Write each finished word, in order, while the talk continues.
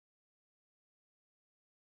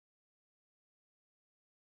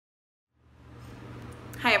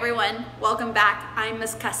Hi everyone, welcome back. I'm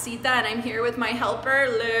Miss Casita and I'm here with my helper,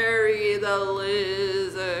 Larry the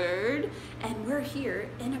Lizard. And we're here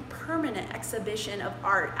in a permanent exhibition of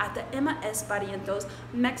art at the ESB-MACC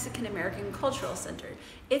Mexican American Cultural Center.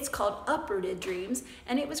 It's called Uprooted Dreams,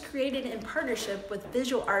 and it was created in partnership with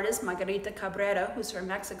visual artist Margarita Cabrera, who's from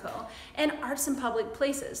Mexico, and Arts in Public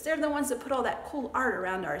Places. They're the ones that put all that cool art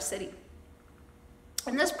around our city.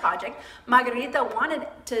 In this project, Margarita wanted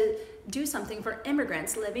to do something for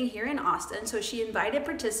immigrants living here in Austin, so she invited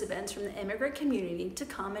participants from the immigrant community to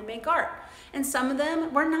come and make art. And some of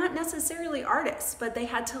them were not necessarily artists, but they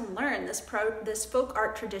had to learn this folk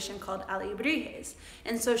art tradition called Alebrijes.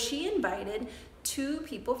 And so she invited two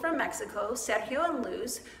people from Mexico, Sergio and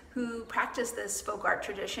Luz, who practice this folk art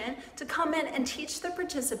tradition, to come in and teach the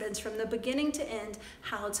participants from the beginning to end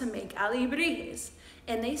how to make Alebrijes.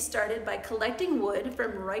 And they started by collecting wood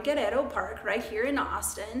from Roy Guerrero Park right here in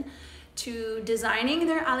Austin, to designing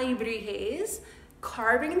their Alebrijes,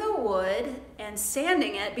 carving the wood and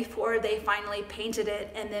sanding it before they finally painted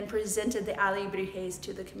it and then presented the Alebrijes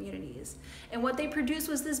to the communities. And what they produced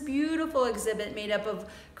was this beautiful exhibit made up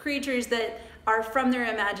of creatures that are from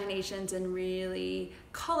their imaginations and really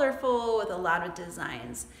colorful with a lot of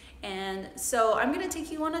designs. And so I'm going to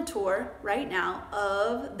take you on a tour right now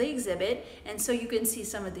of the exhibit, and so you can see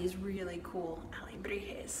some of these really cool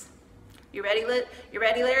Alebrijes. You ready,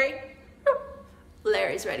 Larry?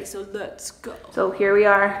 Larry's ready, so let's go. So here we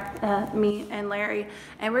are, me and Larry,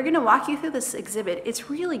 and we're gonna walk you through this exhibit. It's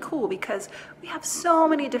really cool because we have so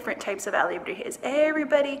many different types of Alebrijes.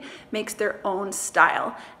 Everybody makes their own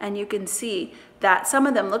style, and you can see that some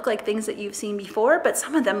of them look like things that you've seen before, but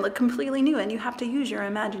some of them look completely new, and you have to use your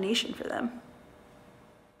imagination for them.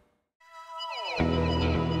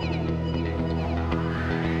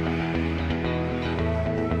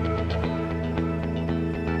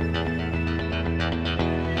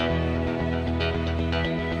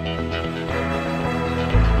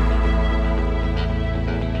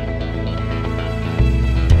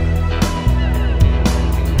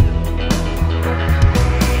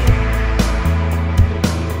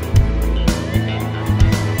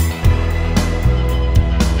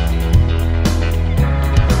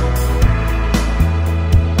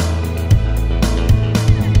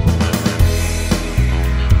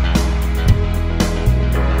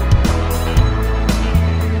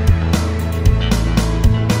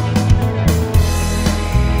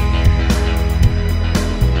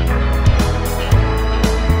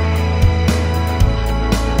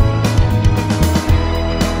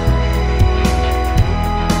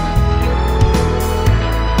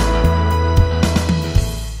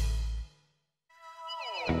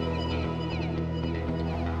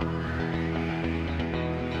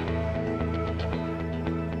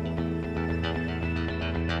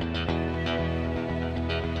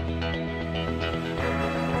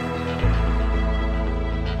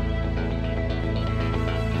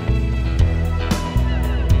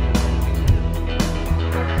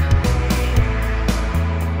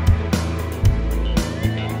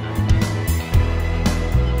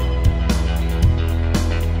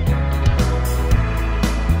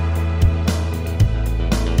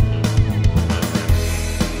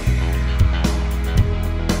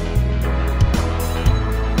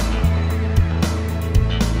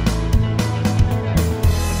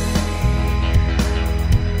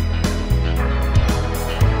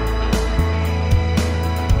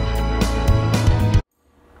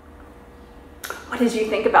 What did you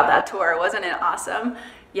think about that tour? Wasn't it awesome?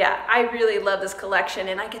 Yeah, I really love this collection,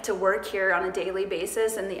 and I get to work here on a daily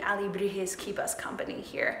basis, and the Alebrijes keep us company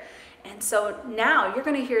here. And so now you're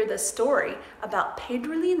going to hear the story about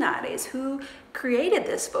Pedro Linares, who created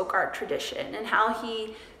this folk art tradition, and how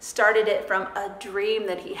he started it from a dream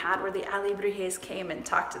that he had where the Alebrijes came and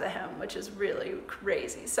talked to him, which is really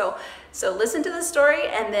crazy. So listen to the story,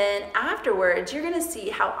 and then afterwards you're going to see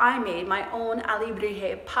how I made my own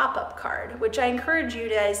Alebrije pop-up card, which I encourage you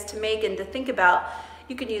guys to make and to think about.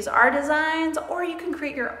 You can use our designs, or you can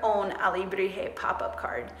create your own Alebrije pop-up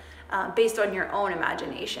card based on your own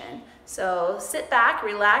imagination. So sit back,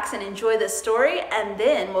 relax, and enjoy this story, and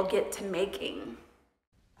then we'll get to making.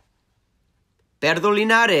 Pedro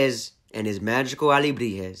Linares and his magical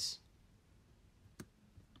Alebrijes.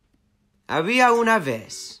 Había una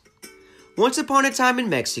vez. Once upon a time in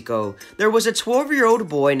Mexico, there was a 12-year-old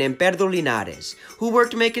boy named Pedro Linares who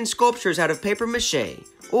worked making sculptures out of paper mache,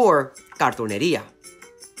 or cartoneria.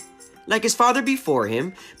 Like his father before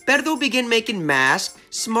him, Pedro began making masks,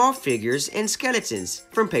 small figures, and skeletons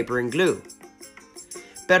from paper and glue.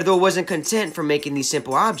 Perdo wasn't content for making these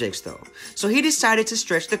simple objects though, so he decided to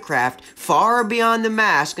stretch the craft far beyond the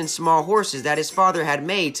mask and small horses that his father had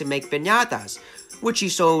made to make piñatas, which he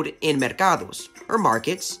sold in mercados, or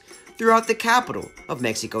markets, throughout the capital of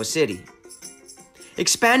Mexico City.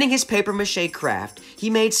 Expanding his papier-mâché craft, he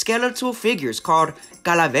made skeletal figures called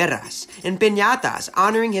calaveras and piñatas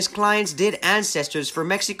honoring his clients' dead ancestors for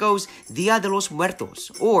Mexico's Dia de los Muertos,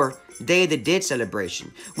 or Day of the Dead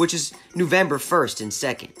celebration, which is November 1st and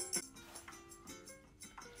 2nd.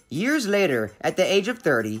 Years later, at the age of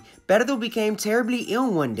 30, Perdo became terribly ill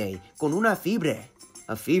one day con una fiebre,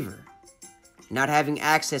 a fever. Not having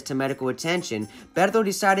access to medical attention, Perdo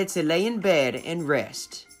decided to lay in bed and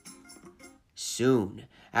rest. Soon,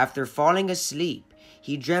 after falling asleep,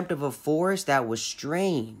 he dreamt of a forest that was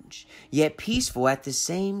strange, yet peaceful at the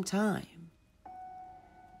same time.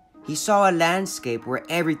 He saw a landscape where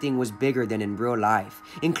everything was bigger than in real life,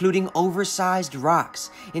 including oversized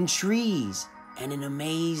rocks and trees and an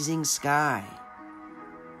amazing sky.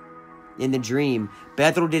 In the dream,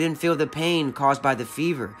 Pedro didn't feel the pain caused by the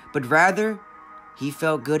fever, but rather, he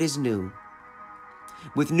felt good as new.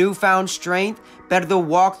 With newfound strength, Pedro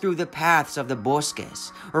walked through the paths of the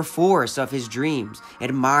bosques, or forests of his dreams,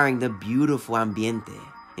 admiring the beautiful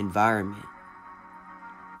environment.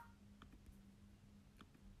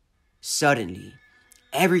 Suddenly,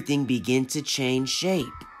 everything began to change shape.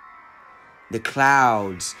 The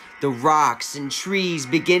clouds, the rocks, and trees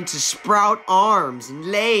began to sprout arms and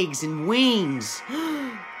legs and wings.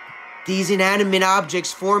 These inanimate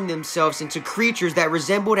objects formed themselves into creatures that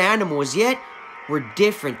resembled animals, yet were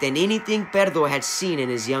different than anything Perdo had seen in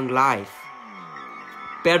his young life.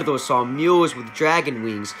 Perdo saw mules with dragon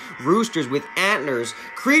wings, roosters with antlers,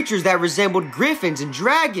 creatures that resembled griffins and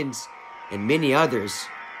dragons, and many others.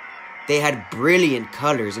 They had brilliant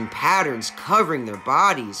colors and patterns covering their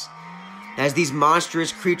bodies. As these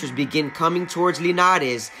monstrous creatures began coming towards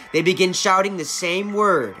Linares, they began shouting the same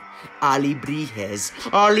word, Alebrijes,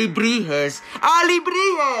 Alebrijes,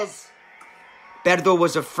 Alebrijes! Perdo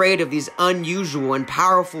was afraid of these unusual and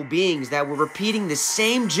powerful beings that were repeating the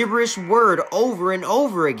same gibberish word over and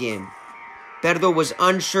over again. Perdo was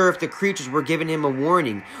unsure if the creatures were giving him a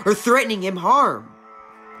warning or threatening him harm.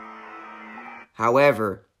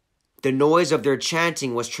 However, the noise of their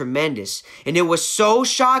chanting was tremendous, and it was so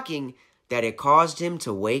shocking that it caused him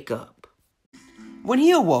to wake up. When he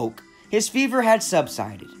awoke, his fever had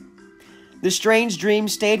subsided. The strange dream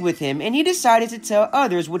stayed with him, and he decided to tell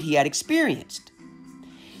others what he had experienced.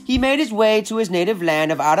 He made his way to his native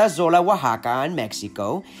land of Arazola, Oaxaca, in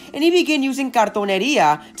Mexico, and he began using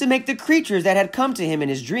cartoneria to make the creatures that had come to him in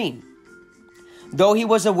his dream. Though he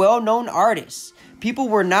was a well-known artist, people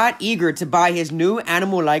were not eager to buy his new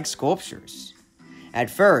animal-like sculptures. At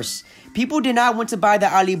first, people did not want to buy the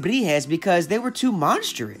Alebrijes because they were too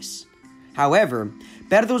monstrous. However,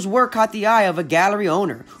 Perdo's work caught the eye of a gallery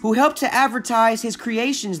owner who helped to advertise his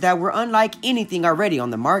creations that were unlike anything already on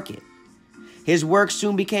the market. His work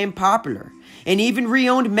soon became popular, and even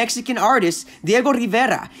renowned Mexican artists Diego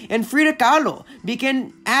Rivera and Frida Kahlo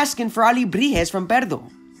began asking for Alebrijes from Perdo.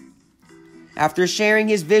 After sharing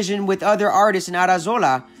his vision with other artists in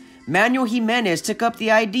Arazola, Manuel Jimenez took up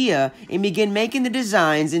the idea and began making the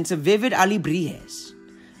designs into vivid Alebrijes.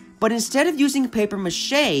 But instead of using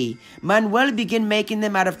papier-mâché, Manuel began making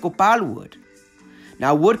them out of copal wood.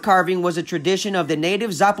 Now, wood carving was a tradition of the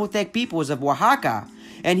native Zapotec peoples of Oaxaca,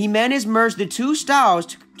 and Jimenez merged the two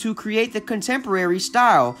styles to create the contemporary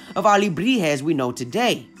style of Alebrijes we know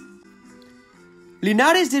today.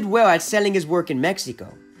 Linares did well at selling his work in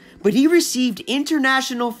Mexico, but he received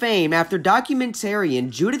international fame after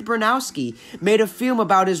documentarian Judith Bernowski made a film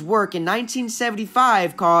about his work in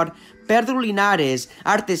 1975 called Perdo Linares,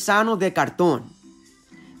 Artesano de Cartón.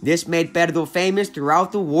 This made Perdo famous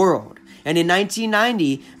throughout the world, and in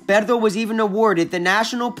 1990, Perdo was even awarded the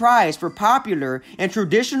National Prize for Popular and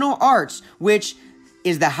Traditional Arts, which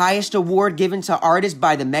is the highest award given to artists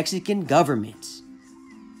by the Mexican government.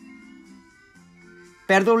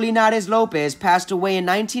 Perdo Linares Lopez passed away in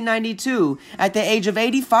 1992 at the age of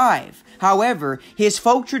 85. However, his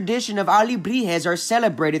folk tradition of Alebrijes are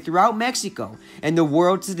celebrated throughout Mexico and the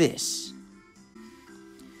world to this.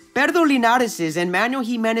 Perdo Linares' and Manuel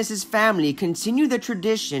Jimenez's family continue the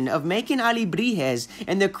tradition of making Alebrijes,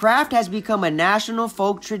 and the craft has become a national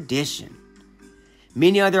folk tradition.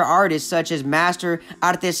 Many other artists such as master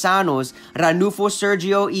artesanos Ranulfo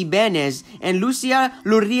Sergio Ibanez and Lucia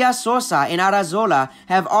Luria Sosa in Arazola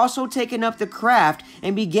have also taken up the craft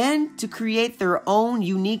and began to create their own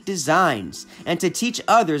unique designs and to teach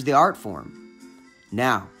others the art form.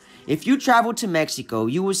 Now, if you travel to Mexico,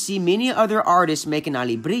 you will see many other artists making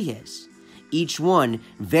Alebrijes. each one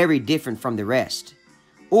very different from the rest.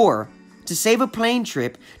 Or, to save a plane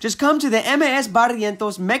trip, just come to the M.A.S.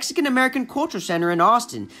 Barrientos Mexican-American Culture Center in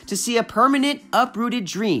Austin to see a permanent Uprooted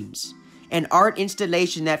Dreams, an art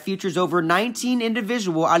installation that features over 19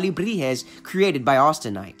 individual Alebrijes created by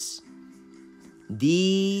Austinites.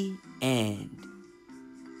 The end.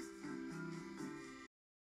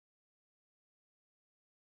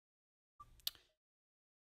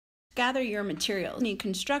 Gather your materials. You need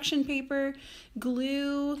construction paper,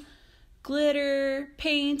 glue, glitter,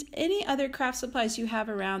 paint, any other craft supplies you have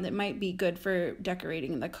around that might be good for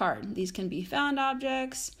decorating the card. These can be found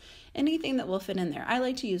objects, anything that will fit in there. I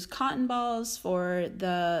like to use cotton balls for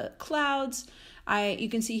the clouds. You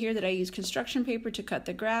can see here that I use construction paper to cut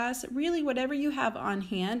the grass. Really, whatever you have on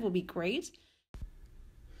hand will be great.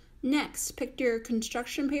 Next, pick your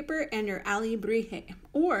construction paper and your alebrije,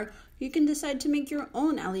 or you can decide to make your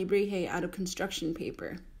own alebrije out of construction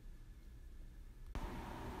paper.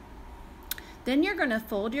 Then you're going to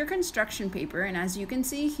fold your construction paper, and as you can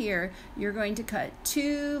see here, you're going to cut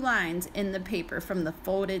 2 lines in the paper from the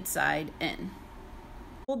folded side in.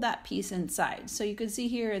 Fold that piece inside. So you can see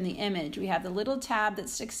here in the image, we have the little tab that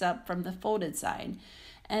sticks up from the folded side.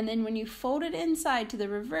 And then when you fold it inside to the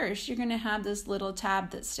reverse, you're going to have this little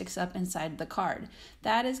tab that sticks up inside the card.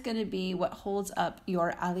 That is going to be what holds up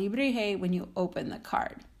your alebrije when you open the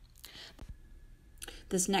card.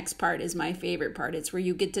 This next part is my favorite part. It's where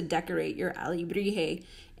you get to decorate your alebrije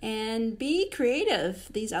and be creative.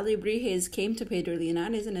 These alebrijes came to Pedro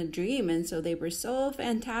Linares in a dream, and so they were so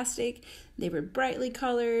fantastic. They were brightly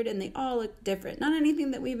colored, and they all look different. Not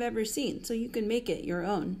anything that we've ever seen, so you can make it your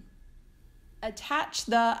own. Attach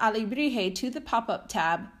the alebrije to the pop-up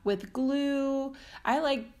tab with glue. I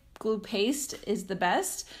like glue paste is the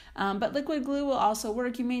best, but liquid glue will also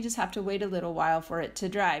work. You may just have to wait a little while for it to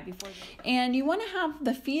dry. And you want to have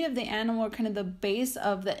the feet of the animal, kind of the base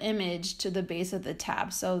of the image to the base of the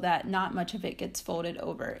tab, so that not much of it gets folded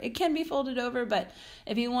over. It can be folded over, but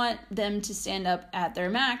if you want them to stand up at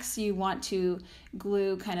their max, you want to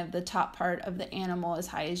glue kind of the top part of the animal as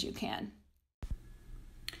high as you can.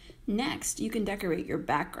 Next, you can decorate your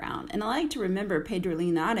background. And I like to remember Pedro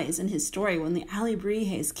Linares and his story when the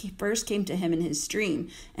Alebrijes first came to him in his dream,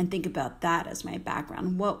 and think about that as my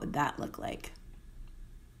background. What would that look like?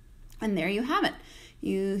 And there you have it.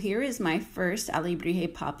 Here is my first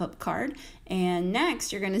Alebrije pop-up card. And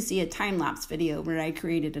next, you're going to see a time-lapse video where I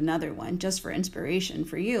created another one just for inspiration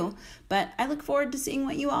for you. But I look forward to seeing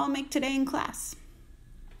what you all make today in class.